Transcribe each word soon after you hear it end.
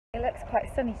looks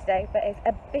quite sunny today, but it's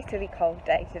a bitterly cold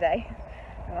day today.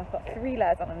 And I've got 3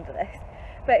 layers on under this.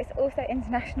 But it's also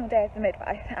International Day of the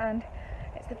Midwife, and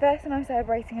it's the first one I'm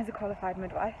celebrating as a qualified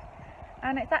midwife.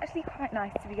 And it's actually quite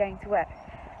nice to be going to work.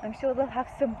 I'm sure they'll have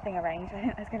something arranged. I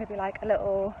think there's going to be like a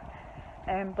little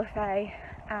buffet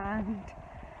and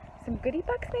some goodie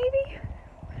bags maybe?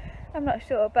 I'm not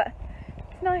sure, but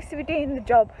it's nice to be doing the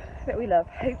job that we love.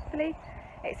 Hopefully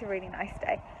it's a really nice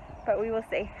day, but we will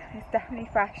see. It's definitely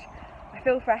fresh. I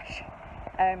feel fresh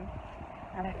and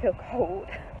I feel cold.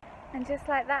 And just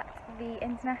like that, the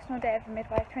International Day of the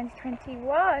Midwife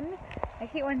 2021, I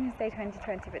keep wanting to say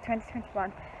 2020, but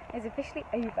 2021 is officially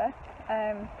over.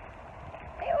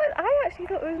 I actually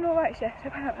thought it was an alright shift.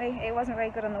 Apparently it wasn't very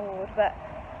good on the ward, but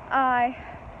I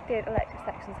did elective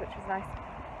sections, which was nice.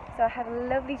 So I had a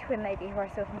lovely twin lady who I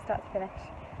saw from start to finish,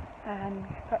 and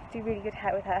got to do really good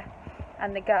hair with her.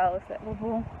 And the girls that were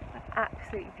all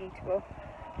absolutely beautiful,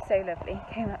 so lovely,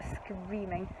 came out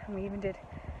screaming, and we even did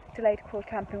delayed cord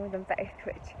camping with them both,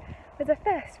 which was a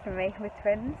first for me with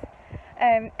twins.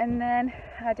 And then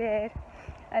I did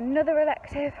another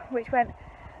elective which went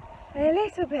a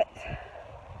little bit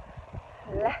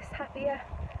less happier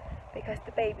because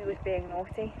the baby was being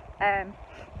naughty, and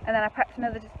then I prepped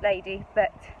another lady,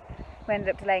 but we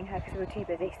ended up delaying her because we were too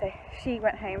busy, so she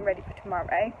went home ready for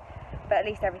tomorrow, but at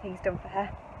least everything's done for her.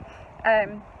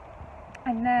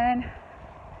 And then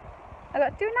I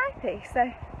got to do an IP, so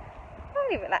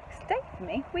really relaxed day for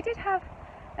me. We did have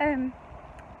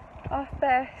our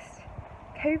first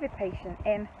COVID patient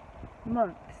in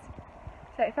months,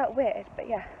 so it felt weird, but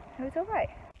yeah, it was alright.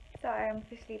 So I'm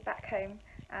officially back home,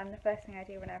 and the first thing I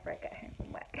do whenever I get home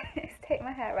from work is take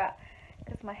my hair out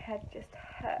because my head just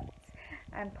hurts,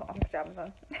 and put on pyjamas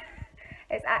on.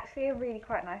 It's actually a really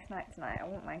quite nice night tonight. I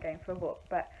wouldn't mind going for a walk,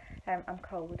 but I'm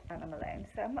cold and I'm alone,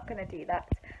 so I'm not going to do that.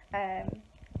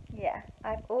 Yeah,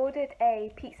 I've ordered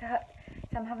a Pizza Hut,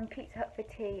 so I'm having Pizza Hut for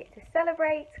tea to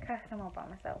celebrate because I'm all by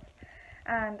myself.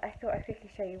 And I thought I'd quickly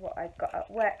show you what I've got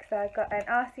at work. So I've got an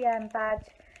RCM badge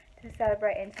to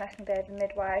celebrate International Day of the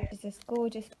Midwife. It's this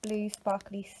gorgeous blue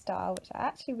sparkly star, which I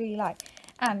actually really like,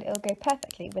 and it'll go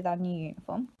perfectly with our new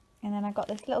uniform. And then I got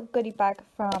this little goodie bag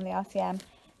from the RCM,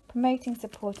 promoting,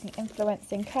 supporting,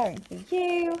 influencing, caring for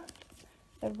you,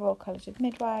 the Royal College of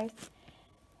Midwives,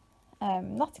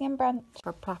 Nottingham Brunch, for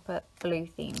a proper blue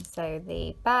theme. So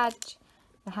the badge,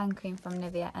 the hand cream from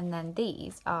Nivea, and then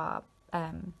these are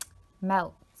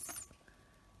melts.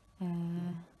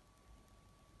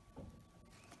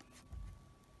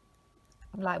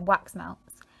 Like wax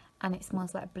melts, and it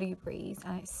smells like blueberries,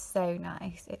 and it's so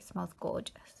nice. It smells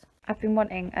gorgeous. I've been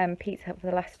wanting Pizza Hut for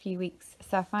the last few weeks,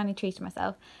 so I finally treated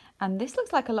myself, and this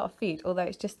looks like a lot of food, although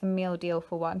it's just the meal deal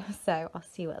for one, so I'll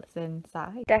see what's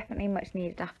inside. Definitely much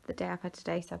needed after the day I've had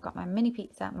today. So I've got my mini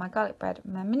pizza, my garlic bread,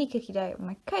 my mini cookie dough,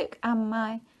 my Coke, and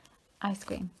my ice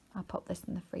cream. I'll pop this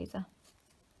in the freezer.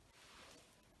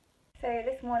 So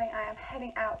this morning I am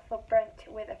heading out for brunch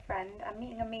with a friend. I'm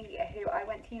meeting Amelia, who I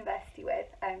went to university with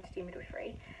to do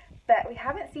midwifery, but we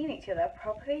haven't seen each other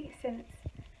probably since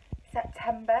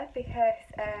September because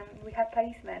we had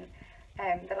placement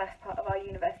the last part of our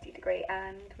university degree,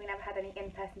 and we never had any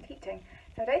in-person teaching.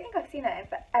 So I don't think I've seen her in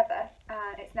forever,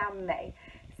 and it's now May.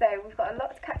 So we've got a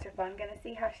lot to catch up on. I'm going to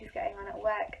see how she's getting on at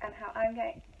work and how I'm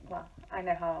going. Well, I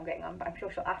know how I'm getting on, but I'm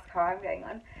sure she'll ask how I'm going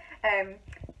on.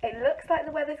 It looks like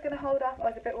the weather's going to hold off. I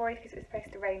was a bit worried because it was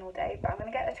supposed to rain all day, but I'm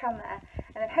going to get the tram there,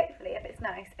 and then hopefully, if it's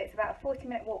nice, it's about a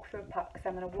 40-minute walk through a park, so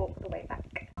I'm going to walk the way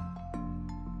back.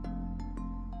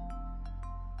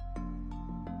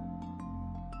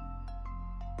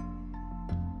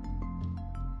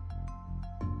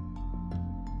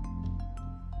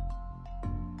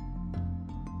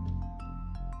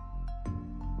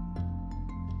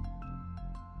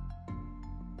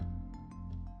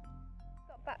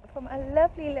 Back from a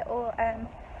lovely little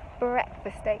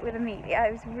breakfast date with Amelia.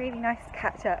 It was really nice to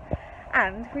catch up,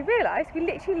 and we realised we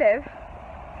literally live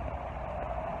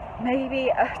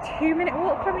maybe a 2-minute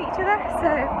walk from each other,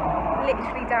 so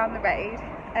literally down the road.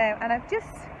 And I've just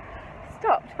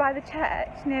stopped by the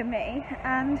church near me,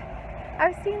 and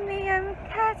I've seen the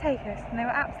caretakers, and they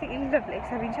were absolutely lovely.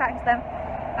 So I've been chatting to them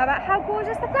about how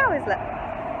gorgeous the flowers look.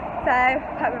 So I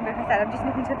can't remember if I said I'm just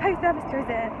looking to the post office to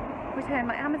return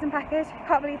my Amazon package. I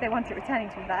can't believe they want it returning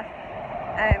to me there,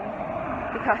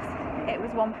 because it was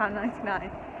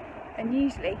 £1.99, and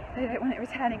usually they don't want it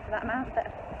returning for that amount, but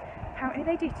apparently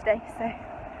they do today, so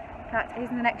that is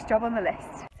the next job on the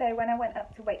list. So when I went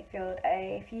up to Wakefield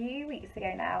a few weeks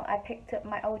ago now, I picked up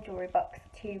my old jewellery box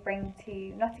to bring to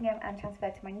Nottingham and transfer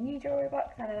to my new jewellery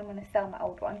box, and then I'm going to sell my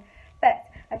old one But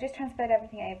I've just transferred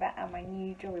everything over and my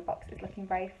new jewellery box is looking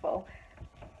very full.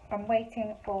 I'm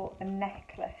waiting for the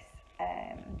necklace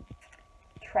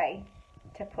tray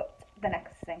to put the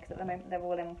necklaces in, because at the moment they're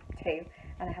all in two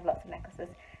and I have lots of necklaces,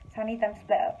 so I need them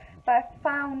split up. But I've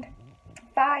found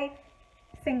 5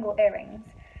 single earrings,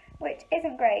 which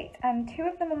isn't great, and 2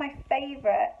 of them are my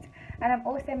favourite, and I'm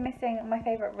also missing my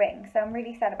favourite ring, so I'm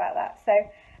really sad about that. So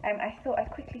I thought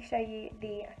I'd quickly show you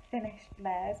the finished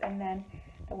layers and then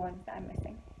the ones that I'm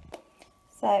missing.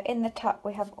 So in the top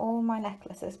we have all my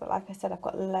necklaces, but like I said, I've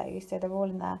got loads, so they're all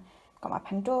in there. I've got my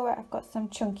Pandora, I've got some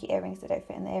chunky earrings that don't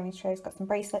fit in the earrings trays, got some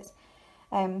bracelets,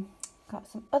 got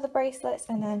some other bracelets,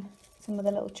 and then some of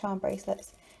the little charm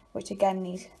bracelets, which again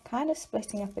need kind of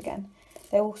splitting up again.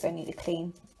 They also need a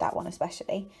clean, that one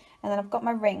especially. And then I've got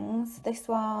my rings. This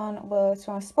one was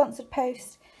from a sponsored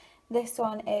post. This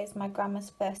one is my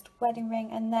grandma's first wedding ring.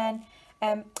 And then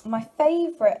my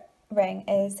favourite ring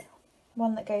is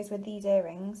one that goes with these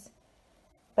earrings.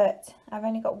 But I've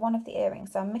only got one of the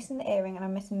earrings, so I'm missing the earring and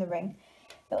I'm missing the ring.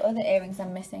 The other earrings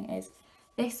I'm missing is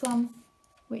this one,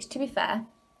 which to be fair,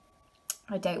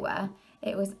 I don't wear.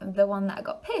 It was the one that I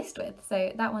got pierced with,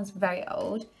 so that one's very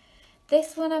old.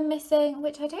 This one I'm missing,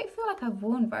 which I don't feel like I've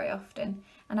worn very often,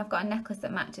 and I've got a necklace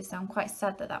that matches, so I'm quite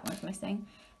sad that that one's missing.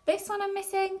 This one I'm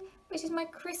missing, which is my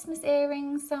Christmas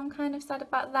earrings, so I'm kind of sad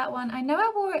about that one. I know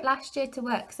I wore it last year to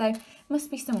work, so it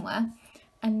must be somewhere.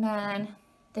 And then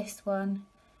this one,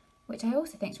 which I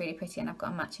also think is really pretty, and I've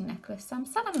got a matching necklace, so I'm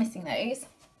sad I'm missing those.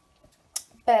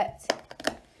 But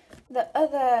the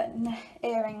other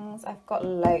earrings, I've got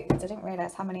loads. I didn't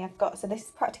realise how many I've got, so this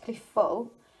is practically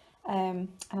full. And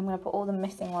I'm going to put all the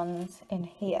missing ones in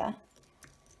here,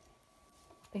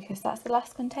 because that's the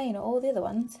last container. All the other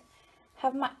ones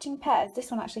have matching pairs.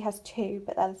 This one actually has 2,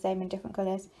 but they're the same in different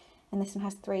colours. And this one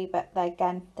has 3, but they're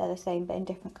the same but in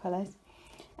different colours.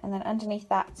 And then underneath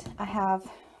that I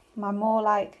have my more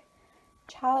like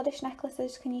childish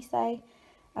necklaces, can you say.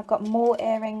 I've got more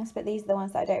earrings, but these are the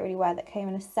ones that I don't really wear, that came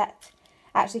in a set.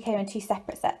 Actually came in 2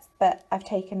 separate sets, but I've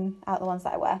taken out the ones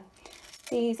that I wear.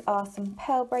 These are some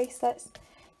pearl bracelets.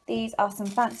 These are some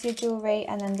fancier jewellery,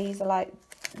 and then these are like,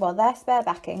 well, they're spare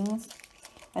backings,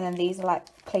 and then these are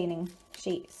like cleaning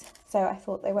sheets. So I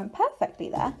thought they went perfectly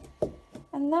there.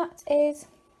 And that is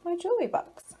my jewellery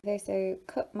box. I also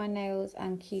cut my nails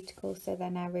and cuticles, so they're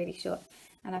now really short.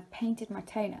 And I've painted my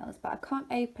toenails, but I can't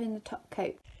open the top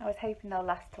coat. I was hoping they'll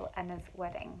last till Anna's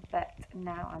wedding, but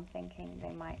now I'm thinking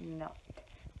they might not,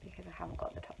 because I haven't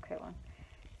got the top coat on.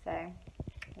 So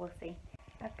we'll see.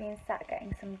 I've been sat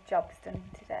getting some jobs done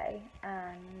today,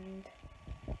 and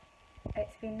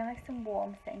it's been nice and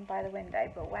warm sitting by the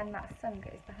window, but when that sun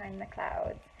goes behind the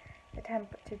clouds, the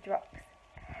temperature drops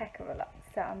a heck of a lot,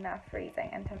 so I'm now freezing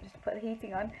and tempted to put the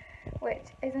heating on, which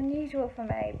is unusual for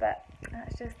me, but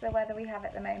that's just the weather we have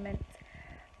at the moment.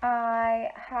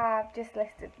 I have just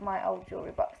listed my old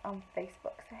jewellery box on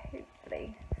Facebook, so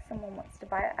hopefully someone wants to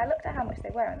buy it. I looked at how much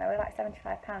they were, and they were like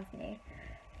 £75 new.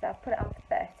 So I've put it on for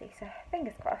 30, so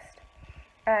fingers crossed.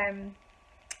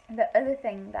 The other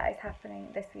thing that is happening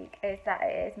this week is that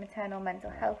it is Maternal Mental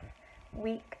Health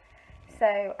Week.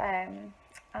 So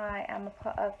I am a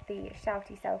part of the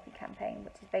Shoutie Selfie campaign,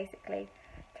 which is basically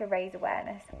to raise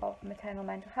awareness of maternal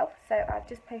mental health. So I've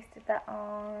just posted that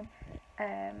on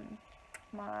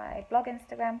my blog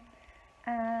Instagram,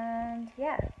 and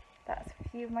yeah, that's a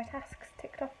few of my tasks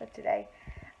ticked off for today.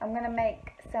 I'm going to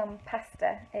make some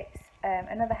pasta. It's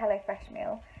another HelloFresh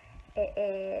meal. It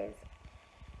is,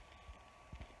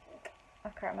 I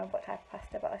can't remember what type of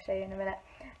pasta, but I'll show you in a minute.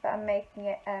 But I'm making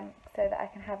it so that I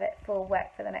can have it for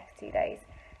work for the next 2 days.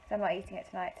 So I'm not eating it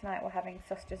tonight. Tonight we're having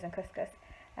sausages and couscous,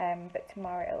 but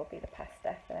tomorrow it will be the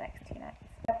pasta for the next 2 nights.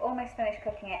 I've almost finished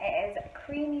cooking it. It is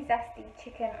creamy, zesty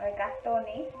chicken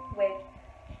rigatoni with,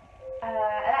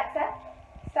 Alexa,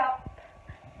 stop,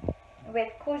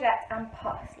 with courgette and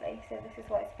parsley. So this is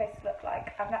what it's supposed to look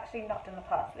like. I've actually not done the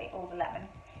parsley or the lemon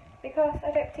because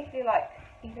I don't particularly like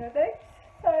either of those.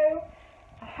 So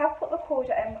I have put the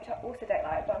courgette in, which I also don't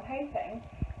like, but I'm hoping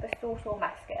the sauce will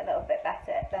mask it a little bit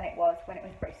better than it was when it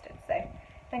was roasted. So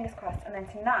fingers crossed. And then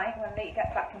tonight, when Luke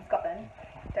gets back from Scotland,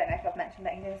 don't know if I've mentioned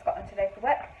that he's in Scotland today for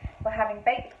work, we're having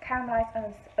baked caramelised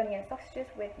onion sausages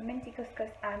with minty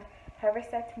couscous and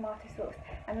harissa tomato sauce,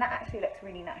 and that actually looks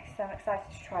really nice, so I'm excited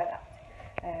to try that.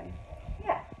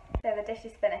 Yeah, so the dish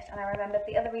is finished, and I remembered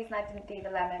the other reason I didn't do the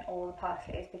lemon or the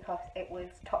parsley is because it was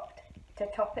topped to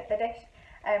top it, the dish,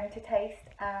 to taste,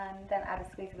 and then add a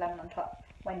squeeze of lemon on top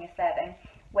when you're serving,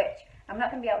 which I'm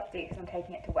not going to be able to do because I'm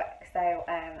taking it to work. So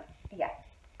yeah,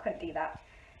 couldn't do that.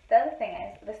 The other thing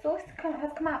is the sauce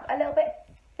has come out a little bit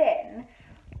thin,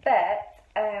 but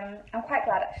I'm quite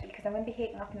glad actually, because I'm going to be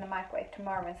heating up in the microwave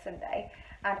tomorrow and Sunday,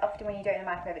 and often when you do it in the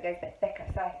microwave it goes a bit thicker,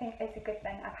 so I think it's a good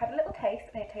thing. I've had a little taste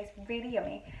and it tastes really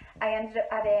yummy. I ended up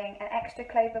adding an extra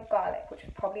clove of garlic, which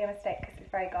was probably a mistake because it's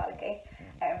very garlicky,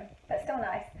 but still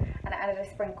nice, and I added a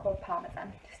sprinkle of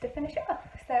parmesan just to finish it off,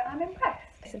 so I'm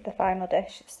impressed. This is the final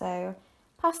dish, so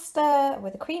pasta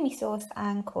with a creamy sauce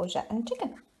and courgette and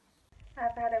chicken.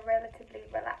 I've had a relatively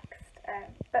relaxed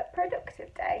but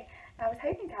productive day. I was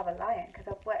hoping to have a lie-in because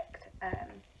I've worked, I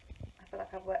feel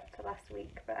like I've worked the last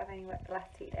week, but I've only worked the last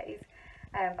 2 days.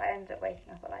 But I ended up waking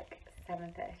up at like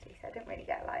 7:30, so I didn't really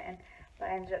get a lie-in. But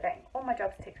I ended up getting all my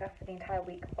jobs ticked off for the entire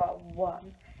week bar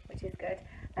one, which is good.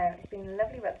 It's been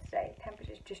lovely weather today,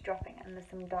 temperature's just dropping and there's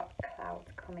some dark clouds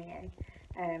coming in.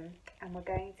 And we're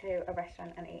going to a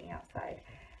restaurant and eating outside.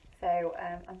 So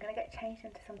I'm going to get changed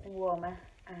into something warmer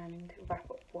and wrap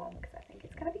up warm because I think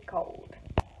it's going to be cold.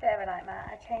 Bit of a nightmare.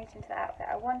 I changed into the outfit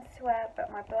I wanted to wear,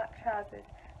 but my black trousers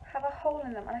have a hole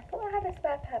in them, and I thought I had a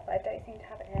spare pair, but I don't seem to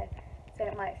have it here, so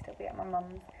it might still be at my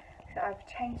mum's. So I've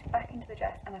changed back into the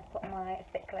dress and I've put my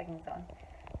thick leggings on.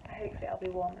 Hopefully I'll be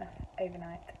warm enough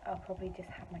overnight. I'll probably just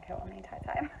have my coat on the entire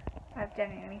time. I've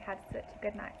genuinely had such a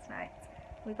good night tonight.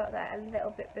 We got there a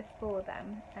little bit before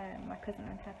them, my cousin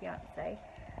and her fiance,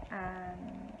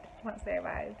 and once they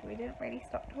arrived we didn't really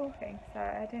stop talking, so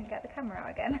I didn't get the camera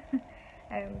out again.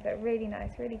 But really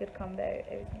nice, really good combo.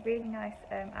 It was really nice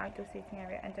outdoor seating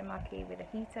area under marquee with a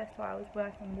heater, so I was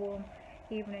working warm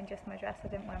even in just my dress. I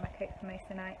didn't wear my coat for most of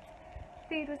the night.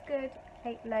 Food was good,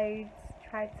 ate loads,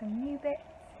 tried some new bits,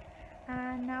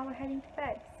 and now we're heading to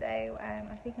bed. So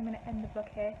I think I'm going to end the vlog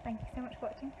here. Thank you so much for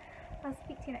watching. I'll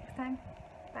speak to you next time.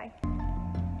 Bye.